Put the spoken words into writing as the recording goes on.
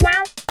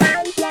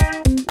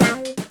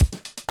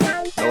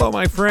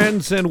my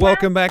friends, and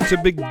welcome back to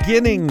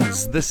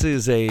Beginnings. This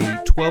is a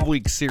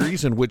 12-week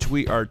series in which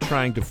we are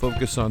trying to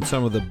focus on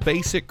some of the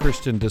basic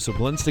Christian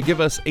disciplines to give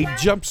us a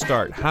jump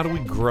start. How do we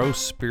grow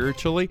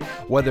spiritually,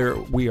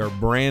 whether we are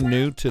brand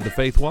new to the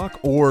faith walk,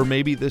 or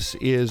maybe this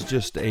is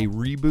just a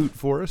reboot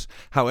for us?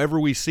 However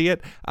we see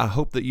it, I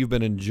hope that you've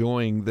been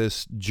enjoying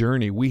this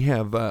journey. We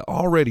have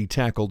already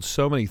tackled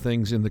so many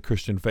things in the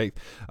Christian faith,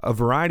 a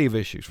variety of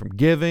issues, from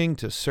giving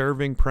to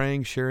serving,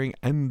 praying, sharing,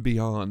 and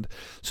beyond.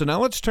 So now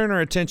let's turn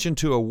our attention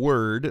to a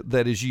word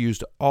that is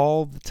used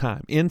all the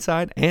time,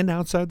 inside and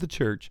outside the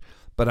church,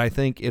 but I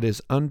think it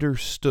is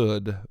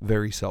understood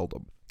very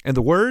seldom. And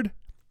the word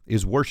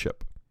is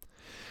worship.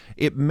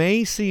 It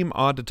may seem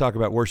odd to talk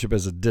about worship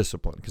as a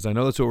discipline, because I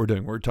know that's what we're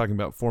doing. We're talking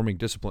about forming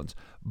disciplines,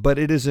 but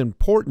it is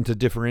important to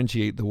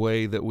differentiate the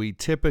way that we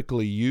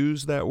typically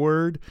use that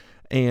word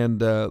and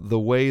the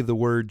way the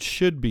word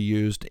should be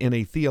used in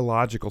a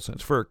theological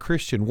sense. For a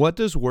Christian, what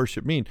does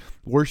worship mean?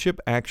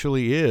 Worship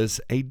actually is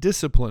a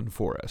discipline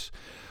for us.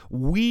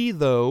 We,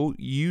 though,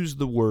 use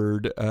the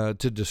word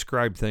to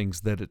describe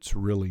things that it's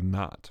really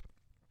not.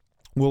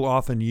 We'll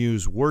often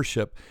use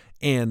worship,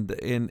 and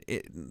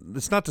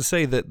it's not to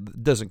say that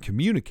it doesn't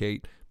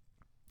communicate.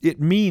 It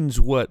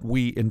means what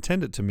we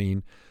intend it to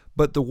mean,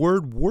 but the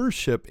word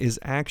worship is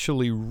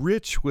actually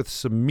rich with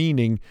some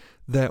meaning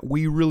that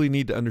we really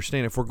need to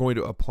understand if we're going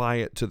to apply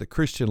it to the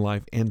Christian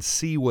life and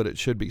see what it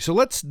should be. So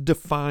let's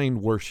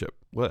define worship.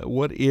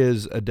 What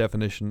is a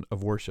definition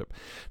of worship?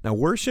 Now,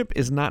 worship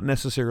is not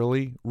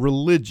necessarily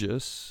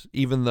religious,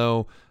 even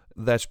though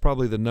that's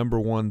probably the number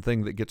one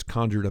thing that gets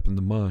conjured up in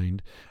the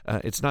mind.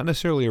 It's not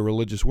necessarily a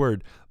religious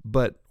word,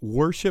 but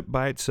worship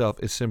by itself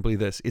is simply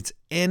this. It's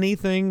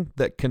anything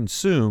that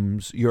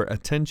consumes your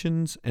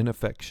attentions and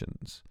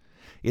affections.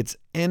 It's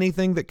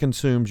anything that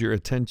consumes your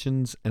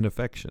attentions and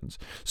affections.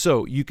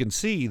 So you can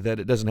see that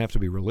it doesn't have to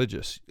be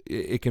religious.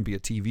 It can be a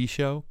TV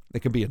show.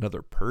 It can be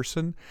another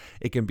person.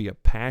 It can be a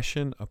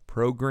passion, a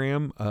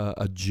program,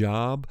 a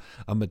job,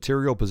 a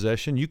material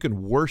possession. You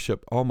can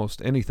worship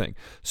almost anything.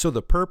 So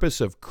the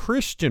purpose of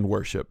Christian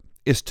worship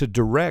is to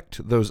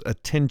direct those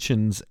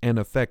attentions and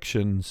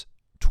affections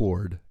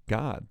toward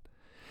God.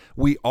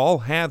 We all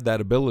have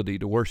that ability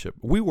to worship.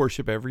 We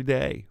worship every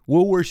day.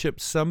 We'll worship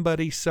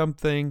somebody,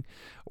 something,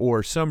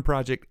 or some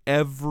project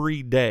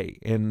every day.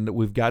 And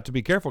we've got to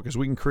be careful because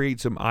we can create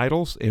some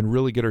idols and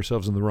really get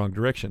ourselves in the wrong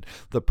direction.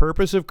 The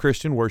purpose of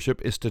Christian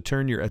worship is to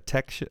turn your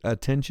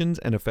attentions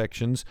and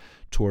affections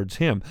towards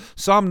Him.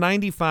 Psalm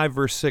 95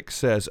 verse 6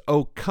 says,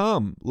 "Oh,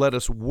 come, let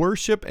us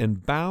worship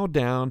and bow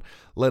down.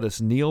 Let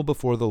us kneel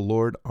before the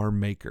Lord our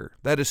Maker."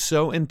 That is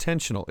so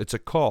intentional. It's a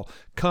call.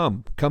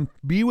 Come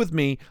be with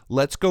me.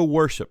 Let's go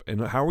worship.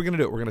 And how are we going to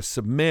do it? We're going to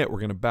submit. We're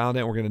going to bow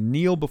down. We're going to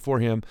kneel before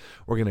Him.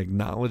 We're going to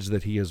acknowledge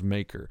that He is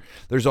Maker.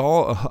 There's a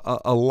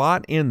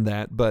lot in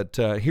that, but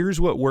here's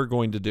what we're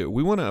going to do.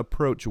 We want to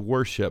approach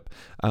worship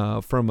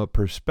from a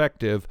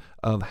perspective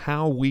of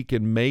how we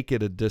can make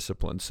it a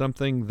discipline,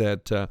 something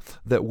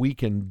that we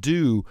can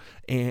do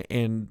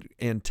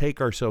and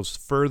take ourselves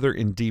further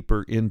and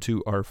deeper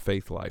into our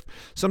faith life.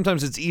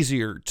 Sometimes it's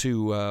easier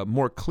to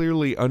more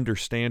clearly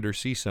understand or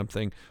see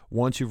something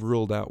once you've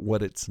ruled out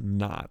what it's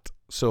not.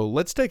 So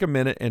let's take a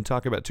minute and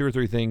talk about 2 or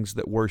 3 things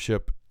that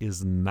worship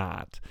is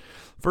not.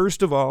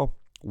 First of all,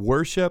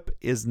 worship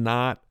is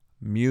not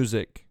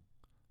music.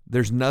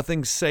 There's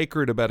nothing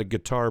sacred about a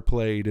guitar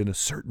played in a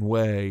certain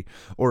way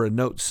or a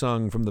note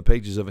sung from the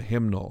pages of a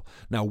hymnal.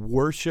 Now,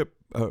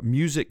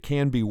 music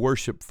can be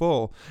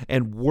worshipful,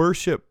 and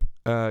worship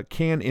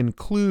can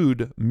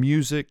include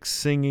music,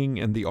 singing,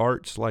 and the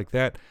arts like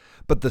that.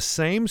 But the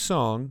same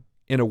song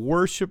in a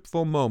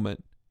worshipful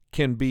moment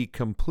can be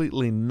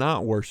completely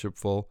not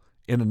worshipful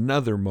in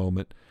another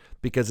moment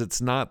because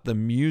it's not the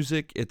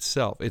music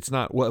itself. It's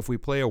not, well, if we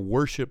play a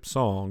worship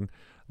song,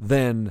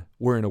 then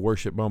we're in a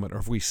worship moment. Or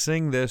if we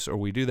sing this or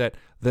we do that,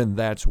 then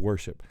that's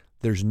worship.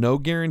 There's no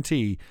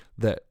guarantee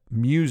that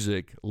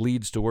music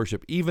leads to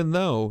worship, even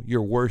though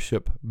your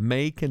worship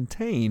may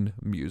contain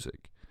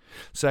music.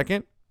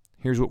 Second,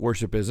 here's what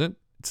worship isn't.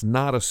 It's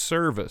not a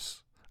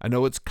service. I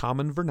know it's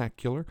common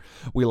vernacular.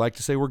 We like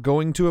to say we're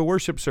going to a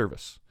worship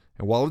service.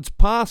 And while it's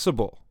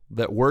possible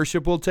that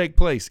worship will take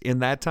place in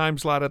that time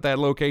slot at that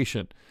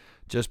location,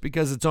 just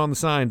because it's on the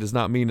sign does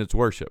not mean it's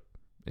worship.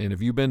 And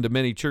if you've been to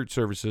many church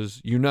services,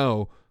 you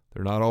know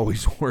they're not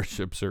always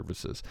worship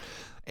services.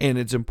 And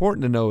it's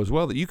important to know as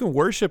well that you can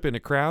worship in a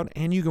crowd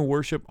and you can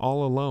worship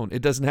all alone.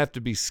 It doesn't have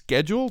to be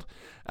scheduled,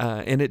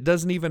 and it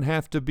doesn't even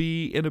have to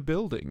be in a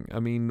building. I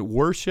mean,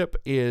 worship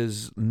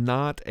is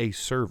not a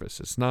service.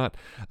 It's not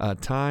a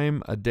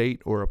time, a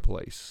date, or a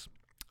place.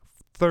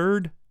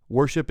 Third,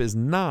 worship is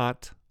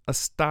not a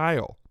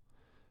style.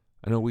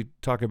 I know we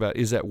talk about,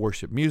 is that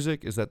worship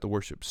music? Is that the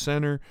worship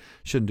center?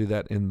 Shouldn't do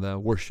that in the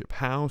worship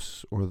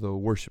house or the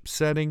worship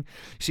setting.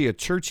 See, a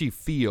churchy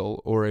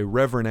feel or a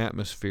reverent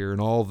atmosphere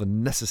and all the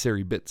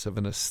necessary bits of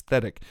an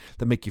aesthetic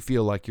that make you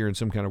feel like you're in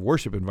some kind of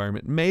worship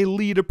environment may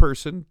lead a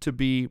person to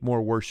be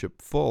more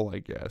worshipful, I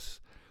guess.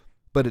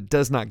 but it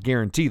does not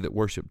guarantee that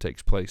worship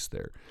takes place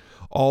there.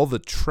 All the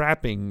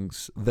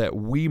trappings that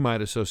we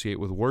might associate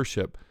with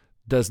worship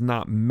does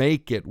not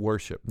make it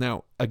worship.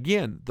 Now,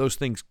 again, those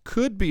things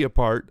could be a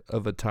part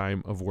of a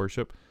time of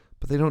worship,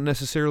 but they don't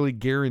necessarily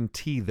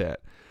guarantee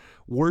that.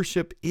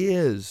 Worship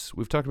is,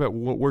 we've talked about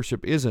what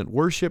worship isn't.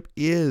 Worship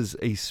is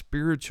a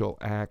spiritual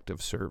act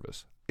of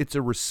service. It's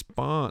a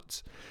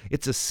response.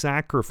 It's a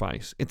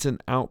sacrifice. It's an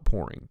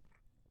outpouring.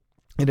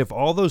 And if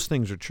all those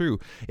things are true,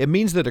 it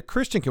means that a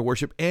Christian can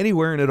worship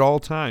anywhere and at all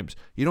times.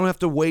 You don't have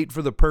to wait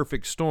for the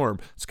perfect storm.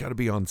 It's got to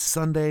be on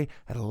Sunday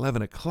at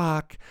 11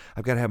 o'clock.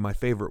 I've got to have my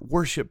favorite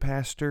worship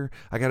pastor.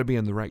 I got to be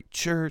in the right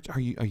church. Are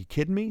you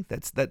kidding me?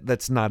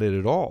 That's not it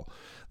at all.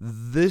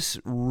 This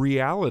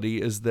reality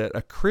is that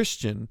a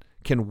Christian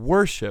can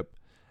worship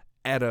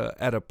at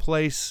a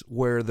place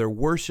where their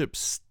worship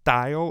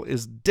style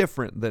is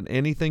different than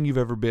anything you've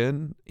ever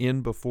been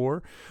in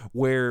before,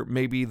 where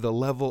maybe the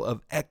level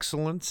of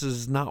excellence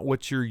is not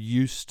what you're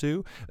used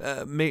to.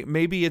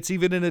 Maybe it's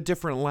even in a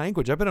different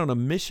language. I've been on a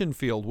mission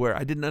field where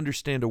I didn't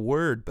understand a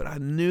word, but I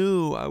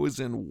knew I was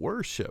in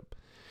worship.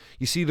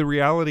 You see, the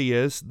reality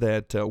is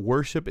that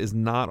worship is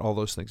not all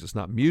those things. It's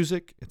not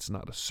music. It's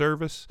not a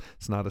service.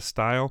 It's not a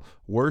style.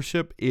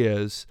 Worship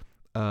is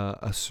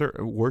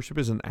worship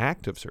is an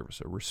act of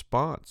service, a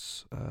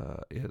response,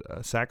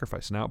 a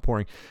sacrifice, an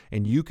outpouring,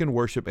 and you can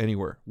worship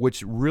anywhere,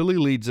 which really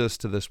leads us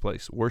to this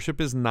place. Worship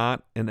is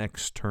not an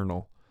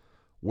external.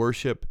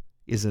 Worship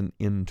is an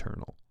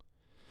internal.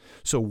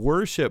 So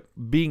worship,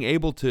 being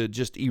able to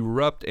just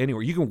erupt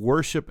anywhere. You can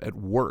worship at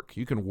work.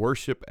 You can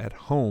worship at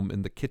home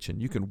in the kitchen.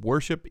 You can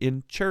worship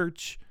in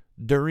church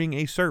during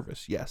a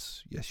service.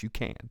 Yes, you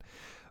can.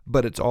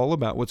 But it's all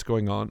about what's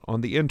going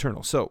on the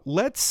internal. So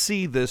let's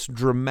see this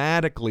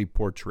dramatically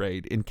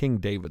portrayed in King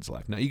David's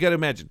life. Now, you got to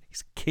imagine,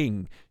 he's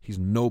king, he's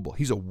noble,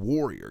 he's a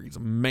warrior, he's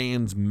a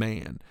man's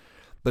man.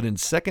 But in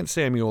 2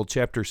 Samuel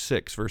chapter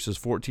 6, verses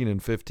 14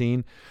 and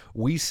 15,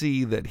 we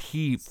see that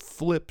he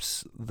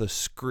flips the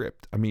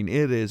script. I mean,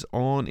 it is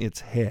on its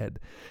head.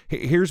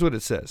 Here's what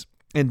it says.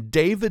 And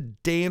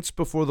David danced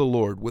before the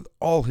Lord with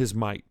all his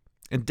might.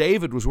 And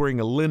David was wearing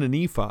a linen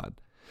ephod.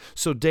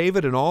 So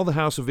David and all the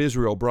house of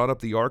Israel brought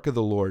up the ark of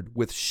the Lord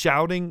with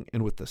shouting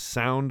and with the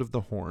sound of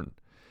the horn.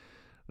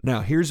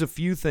 Now, here's a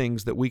few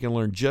things that we can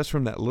learn just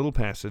from that little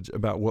passage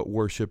about what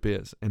worship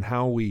is and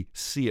how we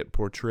see it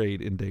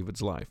portrayed in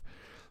David's life.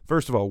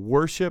 First of all,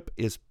 worship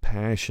is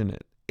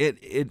passionate.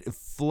 It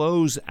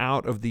flows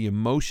out of the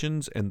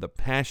emotions and the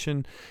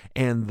passion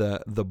and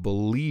the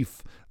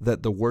belief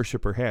that the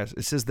worshiper has.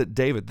 It says that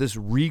David, this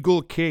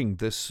regal king,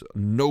 this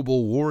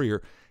noble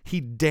warrior, he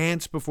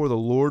danced before the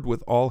Lord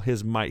with all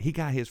his might. He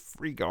got his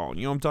freak on.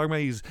 You know what I'm talking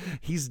about?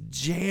 He's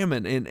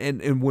jamming.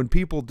 And when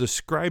people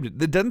described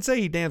it, it doesn't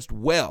say he danced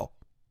well,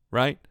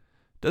 right?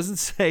 It doesn't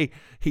say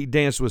he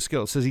danced with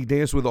skill. It says he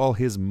danced with all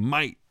his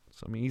might.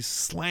 So, I mean, he's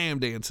slam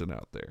dancing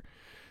out there.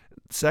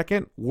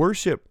 Second,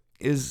 worship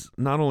is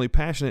not only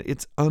passionate,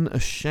 it's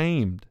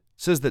unashamed.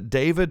 It says that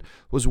David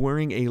was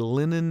wearing a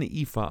linen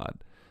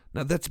ephod.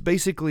 Now, that's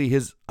basically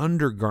his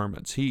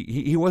undergarments.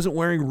 He wasn't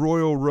wearing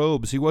royal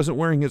robes. He wasn't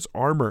wearing his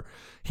armor.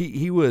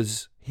 He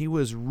was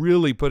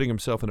really putting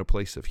himself in a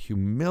place of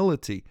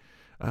humility.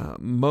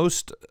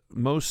 Most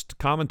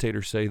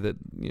commentators say that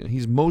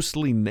he's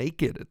mostly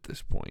naked at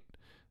this point.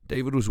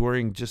 David was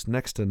wearing just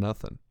next to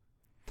nothing.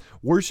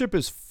 Worship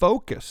is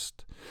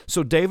focused.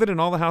 So David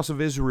and all the house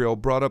of Israel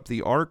brought up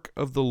the ark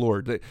of the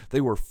Lord.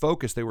 They were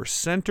focused. They were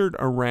centered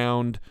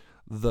around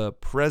the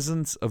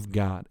presence of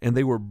God, and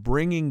they were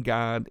bringing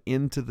God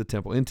into the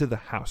temple, into the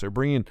house, or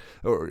bringing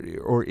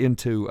or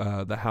into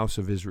the house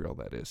of Israel,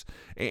 that is.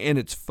 And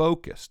it's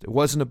focused. It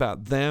wasn't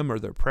about them or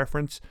their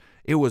preference.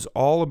 It was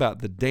all about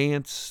the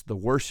dance, the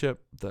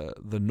worship,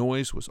 the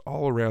noise was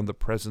all around the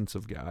presence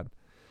of God.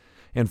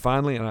 And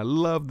finally, and I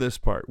love this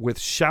part, with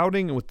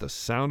shouting and with the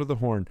sound of the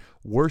horn,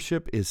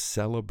 worship is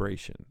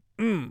celebration.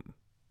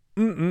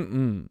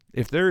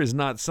 If there is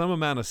not some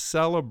amount of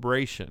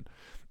celebration,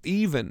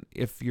 even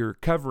if you're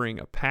covering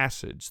a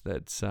passage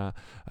that's a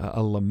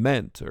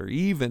lament, or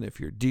even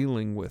if you're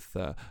dealing with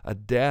a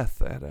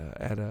death at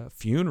a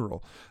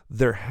funeral,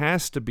 there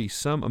has to be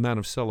some amount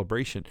of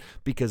celebration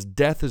because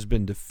death has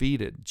been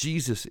defeated.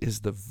 Jesus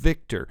is the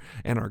victor,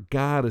 and our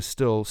God is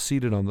still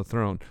seated on the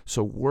throne.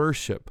 So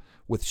worship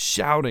with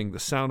shouting, the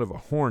sound of a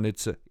horn,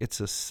 it's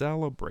a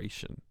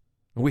celebration.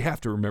 We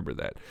have to remember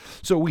that.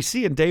 So we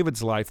see in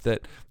David's life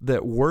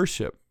that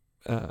worship,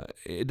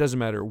 it doesn't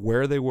matter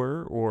where they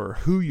were or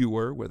who you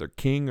were, whether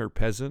king or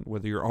peasant,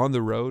 whether you're on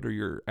the road or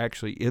you're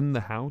actually in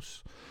the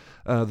house.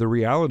 The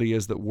reality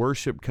is that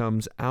worship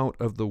comes out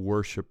of the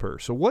worshiper.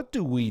 So what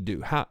do we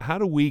do? How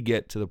do we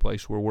get to the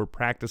place where we're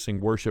practicing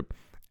worship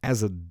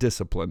as a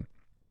discipline?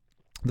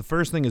 The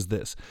first thing is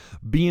this: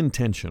 be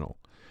intentional.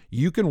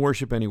 You can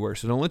worship anywhere,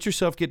 so don't let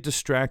yourself get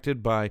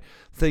distracted by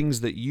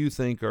things that you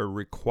think are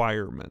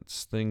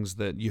requirements, things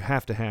that you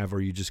have to have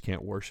or you just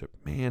can't worship.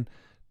 Man,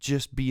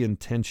 just be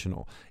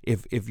intentional.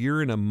 If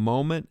you're in a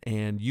moment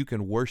and you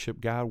can worship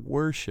God,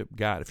 worship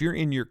God. If you're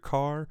in your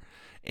car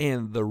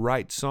and the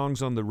right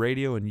songs on the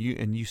radio and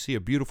you see a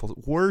beautiful,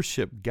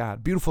 worship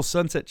God. Beautiful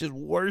sunset, just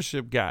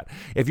worship God.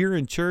 If you're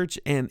in church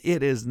and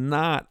it is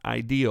not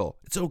ideal,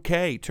 it's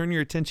okay. Turn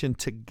your attention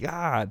to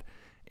God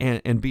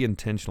and be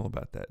intentional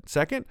about that.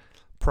 Second,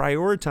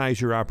 prioritize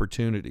your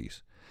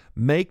opportunities.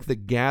 Make the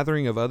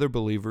gathering of other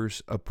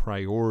believers a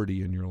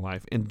priority in your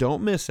life, and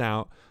don't miss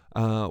out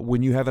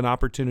when you have an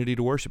opportunity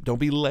to worship. Don't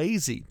be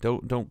lazy.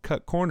 Don't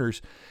cut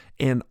corners,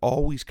 and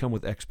always come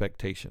with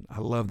expectation. I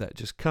love that.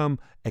 Just come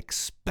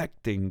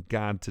expecting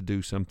God to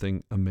do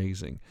something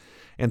amazing.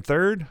 And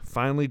third,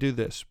 finally do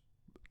this.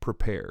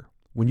 Prepare.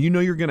 When you know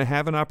you're going to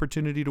have an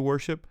opportunity to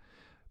worship,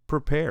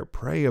 prepare.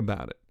 Pray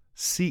about it.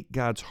 Seek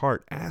God's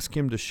heart. Ask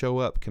Him to show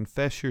up.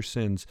 Confess your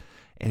sins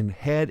and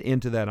head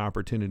into that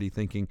opportunity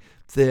thinking,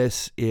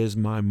 this is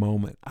my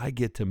moment. I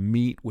get to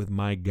meet with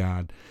my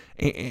God,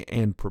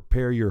 and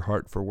prepare your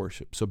heart for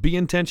worship. So be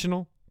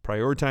intentional,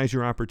 prioritize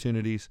your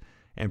opportunities,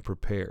 and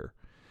prepare.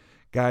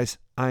 Guys,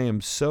 I am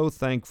so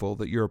thankful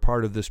that you're a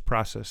part of this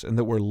process and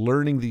that we're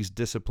learning these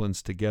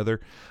disciplines together.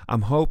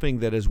 I'm hoping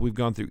that as we've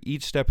gone through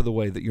each step of the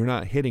way that you're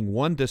not hitting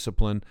one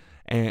discipline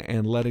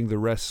and letting the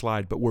rest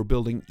slide, but we're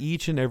building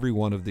each and every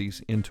one of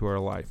these into our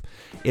life.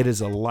 It is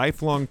a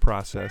lifelong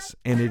process,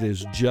 and it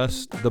is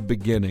just the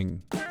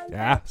beginning.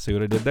 See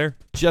what I did there?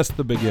 Just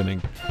the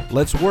beginning.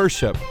 Let's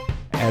worship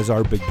as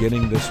our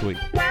beginning this week.